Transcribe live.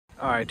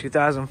Alright,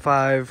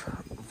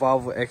 2005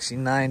 Volvo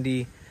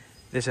XC90.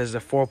 This has a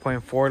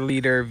 4.4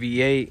 liter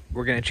V8.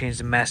 We're going to change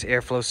the mass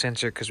airflow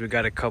sensor because we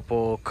got a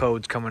couple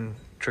codes coming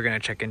triggering a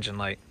check engine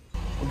light.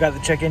 We got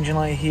the check engine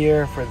light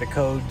here for the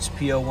codes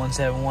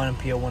P0171 and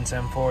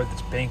P0174.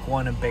 That's bank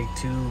 1 and bank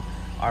 2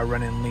 are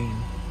running lean.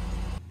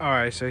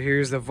 Alright, so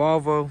here's the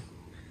Volvo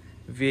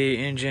V8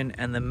 engine,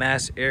 and the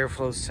mass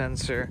airflow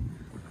sensor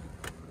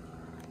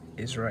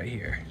is right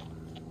here.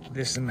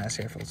 This is the mass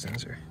airflow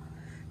sensor.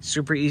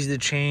 Super easy to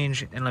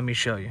change, and let me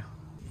show you.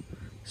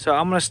 So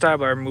I'm going to start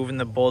by removing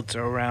the bolts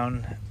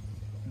around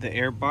the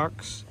air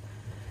box.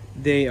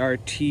 They are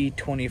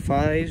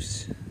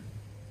T25s.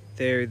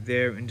 They're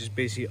there and just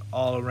basically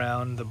all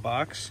around the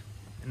box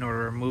in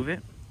order to remove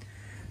it.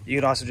 You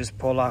could also just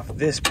pull off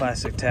this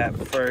plastic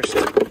tab first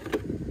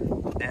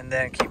and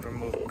then keep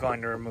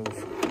going to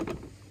remove.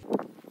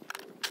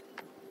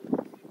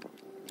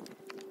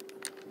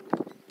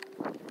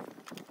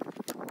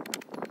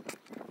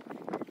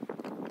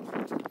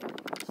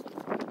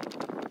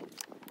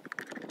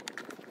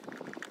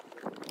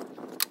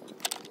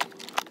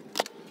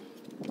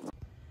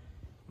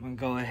 I'm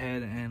gonna go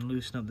ahead and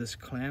loosen up this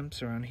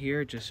clamps around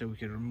here just so we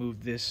can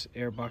remove this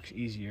air box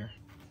easier.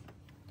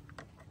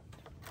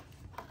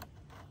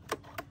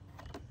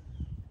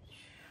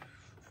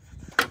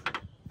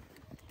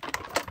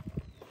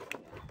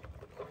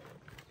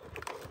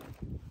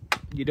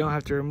 You don't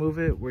have to remove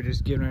it, we're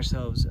just giving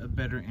ourselves a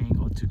better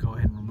angle to go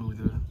ahead and remove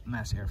the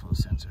mass airflow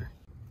sensor.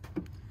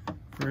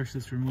 First,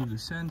 let's remove the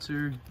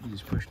sensor. You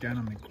just push down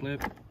on the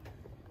clip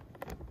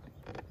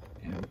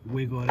and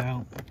wiggle it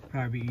out.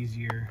 Probably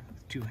easier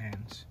with two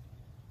hands.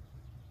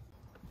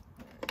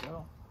 There we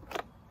go.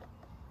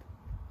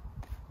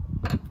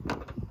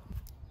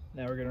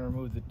 Now we're going to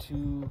remove the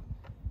two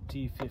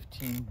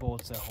T15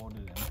 bolts that hold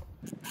it in.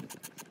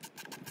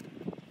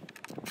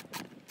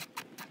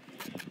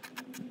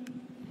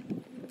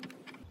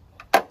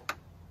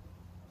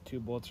 Two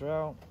bolts are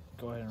out.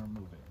 Go ahead and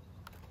remove it.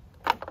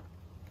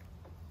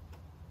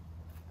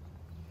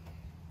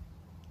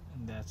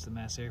 And that's the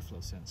mass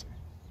airflow sensor.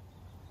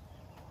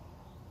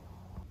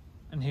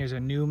 And here's a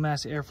new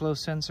mass airflow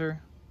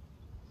sensor.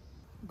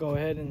 Go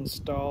ahead and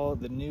install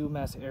the new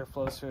mass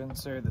airflow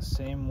sensor the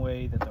same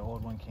way that the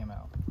old one came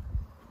out.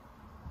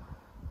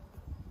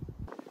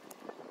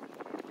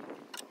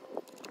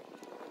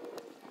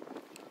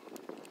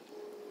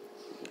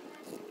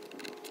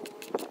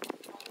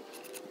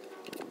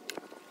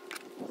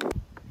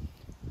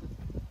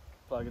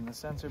 Plugging the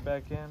sensor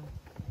back in.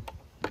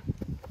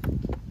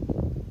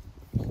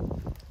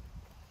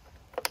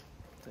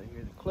 So you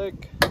hear the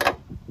click.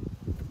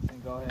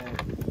 And go ahead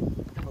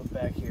and put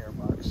back the air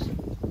box.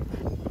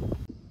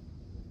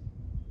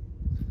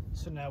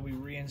 So now we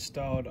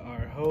reinstalled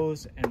our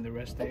hose and the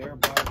rest of the air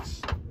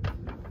box.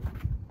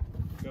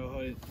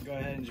 Go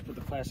ahead and just put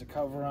the plastic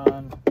cover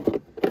on,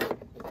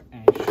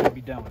 and you should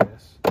be done with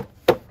this.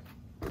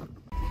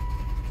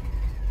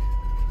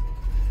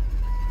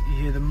 You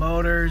hear the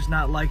motors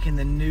not liking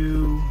the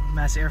new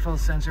mass airflow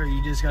sensor.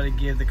 You just got to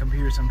give the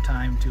computer some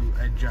time to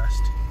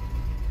adjust.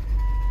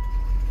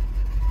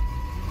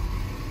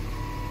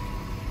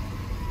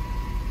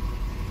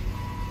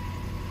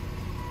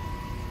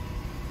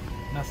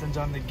 Nothing's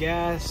on the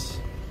gas,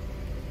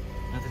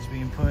 nothing's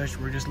being pushed.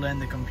 We're just letting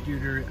the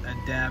computer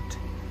adapt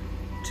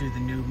to the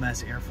new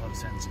mass airflow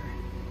sensor.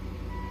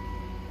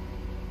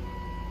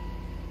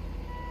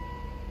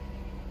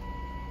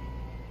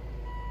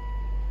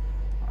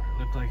 Alright,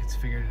 looks like it's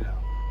figured it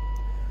out.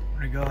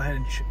 We're gonna go ahead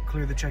and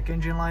clear the check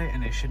engine light,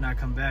 and it should not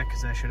come back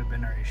because that should have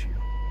been our issue.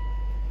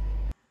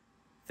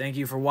 Thank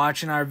you for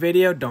watching our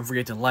video. Don't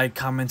forget to like,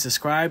 comment,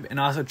 subscribe, and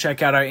also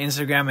check out our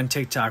Instagram and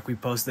TikTok. We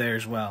post there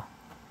as well.